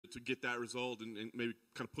to get that result and maybe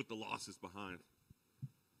kind of put the losses behind?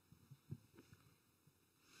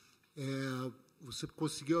 Você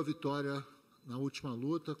conseguiu a vitória na última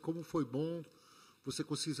luta. Como foi bom você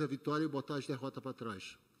conseguir a vitória e botar as derrotas para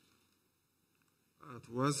trás? It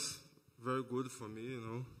was very good for me, you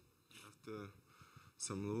know. After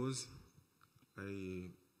some lose,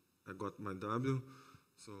 I got my W,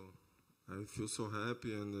 so I feel so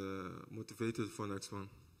happy and motivated for next one.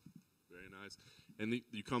 Very nice. And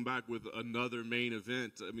you come back with another main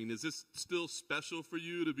event. I mean, is this still special for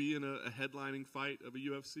you to be in a headlining fight of a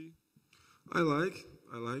UFC? I like,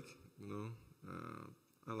 you know.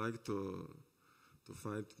 I like to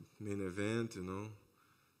fight main event, you know,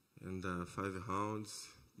 and 5 rounds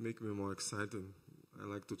make me more excited. I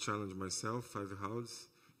like to challenge myself. 5 rounds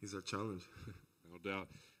is a challenge. No doubt.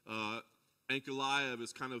 Ankalaev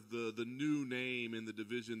is kind of the new name in the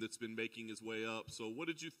division that's been making his way up. So what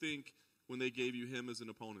did you think when they gave you him as an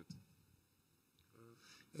opponent?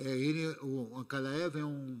 O Ankalaev é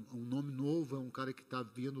nome novo, é cara que está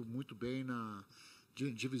vindo muito bem na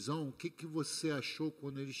divisão. O que você achou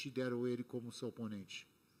quando eles te deram ele como seu oponente?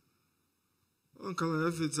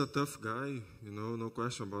 Ankalaev is a tough guy, you know, no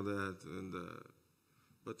question about that. And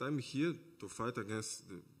but I'm here to fight against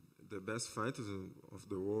the best fighters of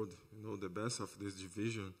the world, you know, the best of this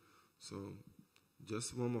division. So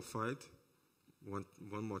just one more fight, one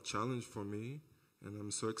more challenge for me, and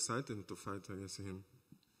I'm so excited to fight against him.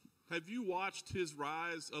 Have you watched his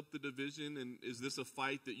rise up the division, and is this a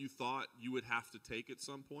fight that you thought you would have to take at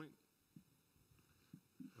some point?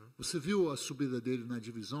 Você viu a subida dele na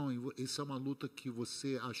divisão? Essa é uma luta que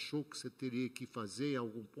você achou que você teria que fazer em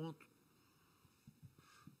algum ponto?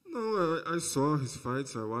 No, I saw his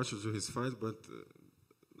fights. I watched his fight, but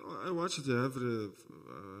I watched every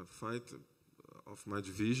fight of my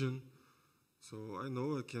division, so I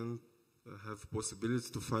know I can have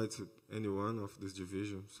possibilities to fight anyone of this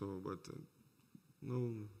division. So, but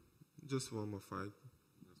no, just one more fight.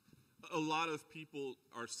 A lot of people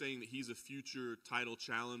are saying that he's a future title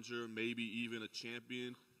challenger, maybe even a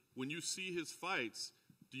champion. When you see his fights,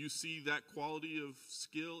 do you see that quality of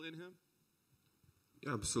skill in him?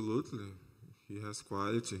 Yeah, absolutely. He has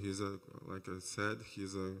quality. He's like I said,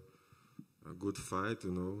 he's a good fight.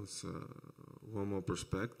 You know, it's one more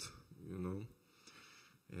prospect. You know,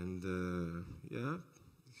 and yeah,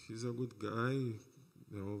 he's a good guy.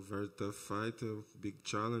 You know, very tough fighter, big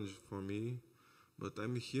challenge for me. But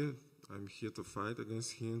I'm here. I'm here to fight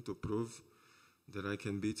against him to prove that I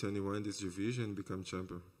can beat anyone in this division and become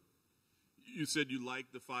champion. You said you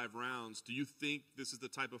like the 5 rounds. Do you think this is the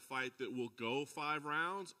type of fight that will go 5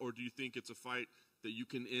 rounds, or do you think it's a fight that you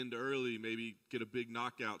can end early, maybe get a big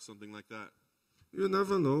knockout, something like that? You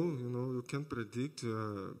never know. You know, you can't predict.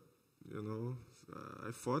 You know,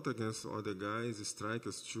 I fought against other guys,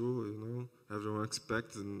 strikers too. You know, everyone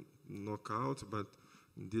expected knockout, but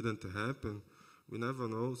it didn't happen. We never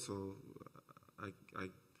know, so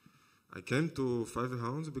I came to 5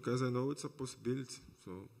 rounds because I know it's a possibility.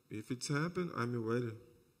 So if it's happened, I'm ready.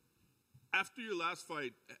 After your last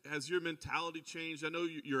fight, has your mentality changed? I know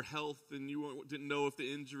your health and you didn't know if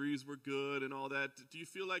the injuries were good and all that. Do you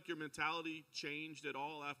feel like your mentality changed at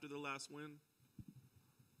all after the last win?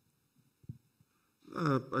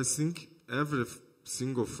 I think every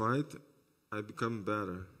single fight, I become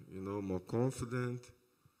better. You know, more confident,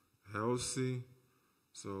 healthy.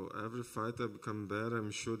 So every fight I become better.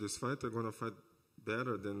 I'm sure this fight I'm gonna fight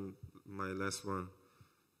better than my last one.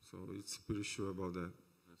 So it's pretty sure about that.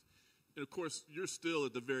 And of course, you're still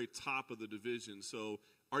at the very top of the division. So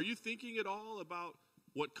are you thinking at all about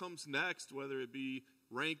what comes next, whether it be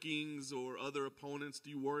rankings or other opponents? Do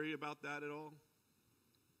you worry about that at all?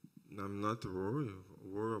 I'm not worried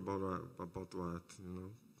about what, you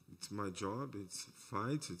know. It's my job, it's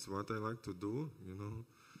fights, it's what I like to do, you know.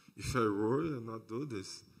 If I worry, I'll not do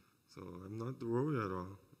this. So I'm not worried at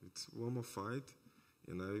all. It's one more fight,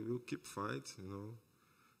 and I will keep fight, you know,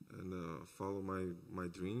 and follow my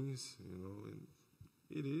dreams, you know. And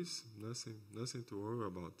it is nothing to worry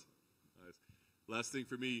about. Nice. Last thing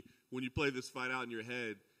for me, when you play this fight out in your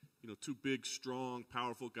head, you know, 2 big, strong,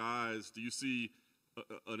 powerful guys, do you see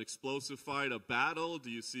an explosive fight, a battle? Do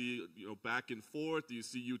you see, you know, back and forth? Do you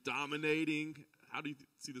see you dominating? How do you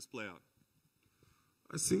see this play out?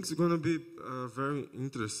 I think it's going to be a very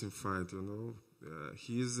interesting fight, you know.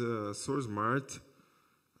 He's so smart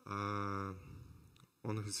on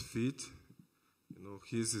his feet. You know,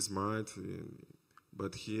 he's smart,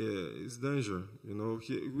 but he is danger. You know,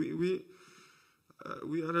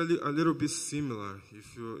 we are a little bit similar.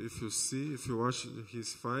 If you watch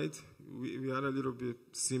his fight, we are a little bit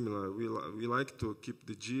similar. We like to keep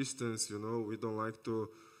the distance, you know. We don't like to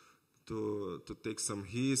to take some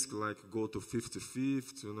risk, like go to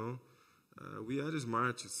 50-50, you know. We are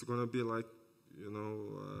smart. It's going to be like, you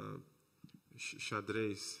know,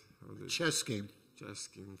 xadrez. Chess game. Chess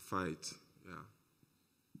game fight, yeah.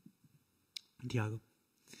 Thiago,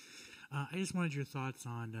 I just wanted your thoughts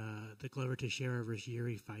on the Glover Teixeira versus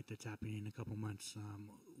Yuri fight that's happening in a couple months.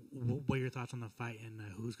 What are your thoughts on the fight and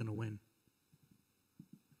who's going to win?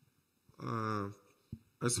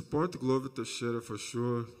 I support Glover Teixeira for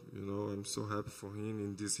sure. You know, I'm so happy for him.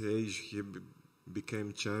 In this age, he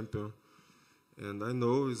became champion. And I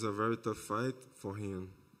know it's a very tough fight for him,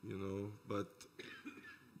 you know. But,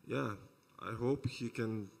 yeah, I hope he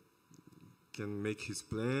can make his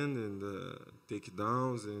plan and take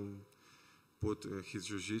downs and put his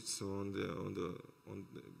jiu-jitsu on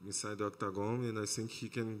inside the octagon. And I think he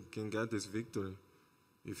can get this victory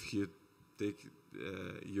if he take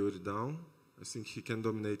Yuri down. I think he can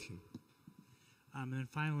dominate him. And then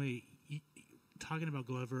finally, talking about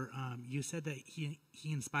Glover, you said that he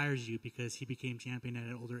inspires you because he became champion at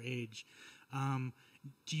an older age.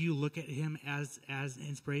 Do you look at him as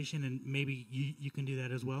inspiration, and maybe you can do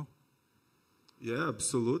that as well? Yeah,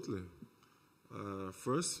 absolutely.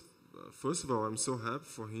 First of all, I'm so happy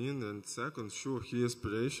for him, and second, sure, he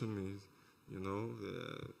inspiration me. You know,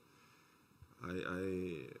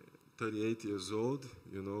 I 38 years old.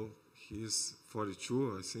 You know, he's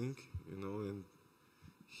 42, I think. You know, and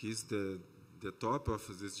he's the top of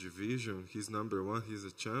this division. He's number one. He's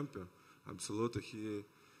a champion. Absolutely, he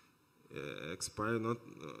inspired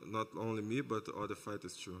not only me but other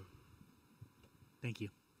fighters too. Thank you.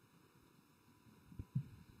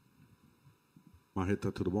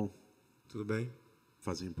 Marreta, tudo bom? Tudo bem?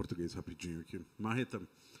 Fazer em português rapidinho aqui. Marreta,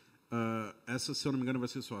 essa, se eu não me engano, vai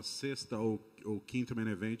ser sua sexta ou quinta main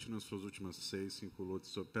event nas suas últimas 6, 5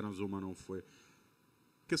 lutas. Apenas uma não foi.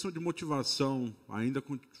 Questão de motivação, ainda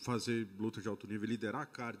com fazer luta de alto nível, liderar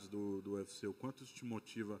cards do UFC, o quanto isso te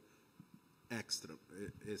motiva extra,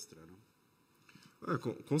 né?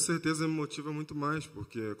 Com certeza me motiva muito mais,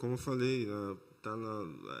 porque, como eu falei, tá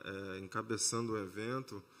encabeçando o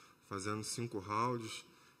evento, fazendo 5 rounds,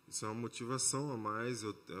 isso é uma motivação a mais,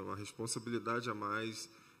 é uma responsabilidade a mais,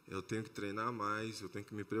 eu tenho que treinar mais, eu tenho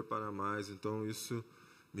que me preparar mais, então isso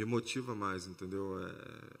me motiva mais, entendeu?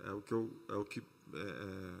 É o que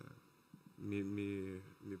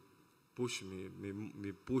me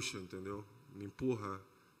puxa, entendeu? Me empurra,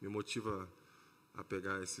 me motiva a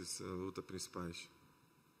pegar essas lutas principais.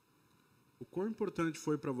 O quão importante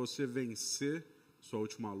foi para você vencer sua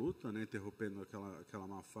última luta, né, interrompendo aquela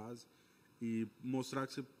má fase, e mostrar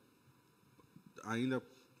que você ainda,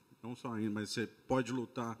 não só ainda, mas você pode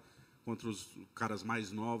lutar contra os caras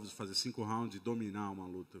mais novos, fazer 5 rounds e dominar uma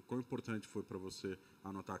luta? Quão importante foi para você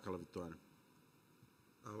anotar aquela vitória?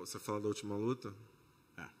 Você fala da última luta?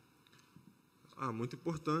 Muito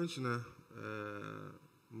importante, né?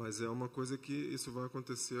 Mas é uma coisa que isso vai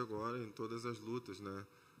acontecer agora em todas as lutas, né?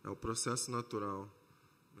 É o processo natural,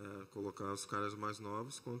 né? Colocar os caras mais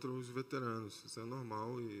novos contra os veteranos. Isso é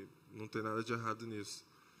normal e não tem nada de errado nisso.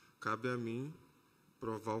 Cabe a mim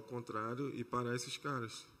provar o contrário e parar esses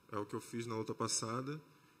caras. É o que eu fiz na luta passada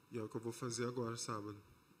e é o que eu vou fazer agora, sábado.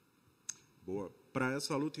 Boa. Para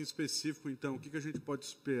essa luta em específico, então, o que a gente pode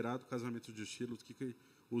esperar do casamento de estilos? O que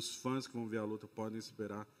os fãs que vão ver a luta podem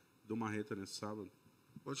esperar do Marreta nesse sábado?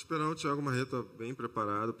 Pode esperar o Thiago Marreta bem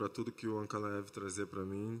preparado para tudo que o Ankalaev trazer para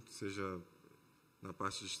mim, seja na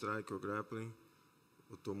parte de strike ou grappling.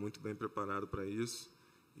 Eu estou muito bem preparado para isso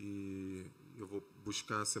e eu vou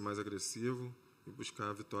buscar ser mais agressivo e buscar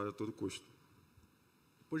a vitória a todo custo.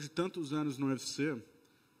 Depois de tantos anos no UFC,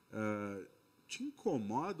 te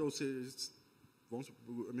incomoda? Ou seja,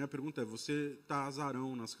 a minha pergunta é, você está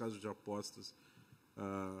azarão nas casas de apostas,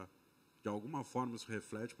 de alguma forma isso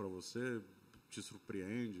reflete para você? Te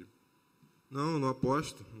surpreende? Não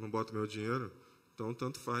aposto, não boto meu dinheiro, então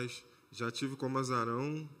tanto faz. Já tive como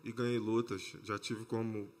azarão e ganhei lutas, já tive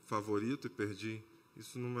como favorito e perdi.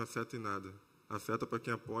 Isso não me afeta em nada. Afeta para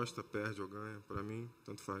quem aposta, perde ou ganha. Para mim,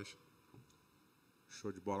 tanto faz.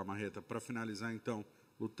 Show de bola, Marreta. Para finalizar, então,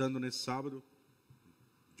 lutando nesse sábado,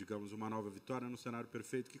 digamos, uma nova vitória no cenário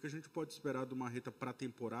perfeito, o que a gente pode esperar do Marreta para a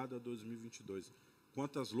temporada 2022?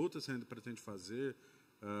 Quantas lutas você ainda pretende fazer?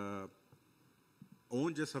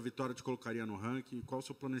 Onde essa vitória te colocaria no ranking? Qual o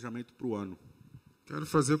seu planejamento para o ano? Quero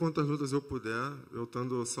fazer quantas lutas eu puder. Eu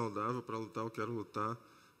estando saudável para lutar, eu quero lutar.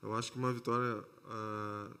 Eu acho que uma vitória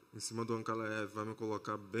em cima do Ankalaev vai me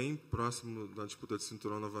colocar bem próximo da disputa de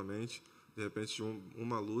cinturão novamente. De repente,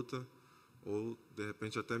 uma luta, ou de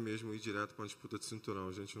repente até mesmo ir direto para uma disputa de cinturão.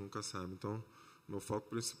 A gente nunca sabe. Então, meu foco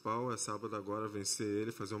principal é sábado agora vencer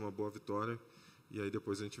ele, fazer uma boa vitória E aí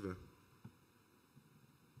depois a gente vê.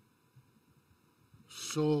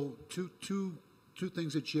 So two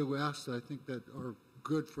things that Thiago asked that I think that are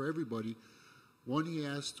good for everybody. One, he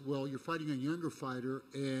asked, well, you're fighting a younger fighter,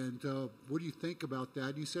 and what do you think about that?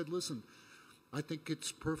 And he said, listen, I think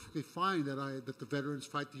it's perfectly fine that the veterans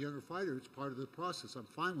fight the younger fighter. It's part of the process. I'm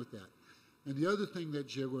fine with that. And the other thing that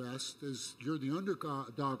Thiago asked is, you're the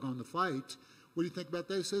underdog on the fight. What do you think about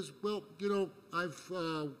that? He says, well, you know, I've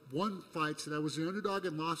won fights that I was the underdog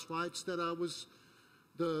and lost fights that I was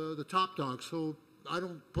the top dog. So I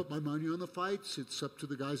don't put my money on the fights. It's up to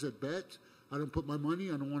the guys that bet. I don't put my money.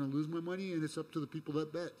 I don't want to lose my money, and it's up to the people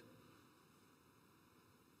that bet.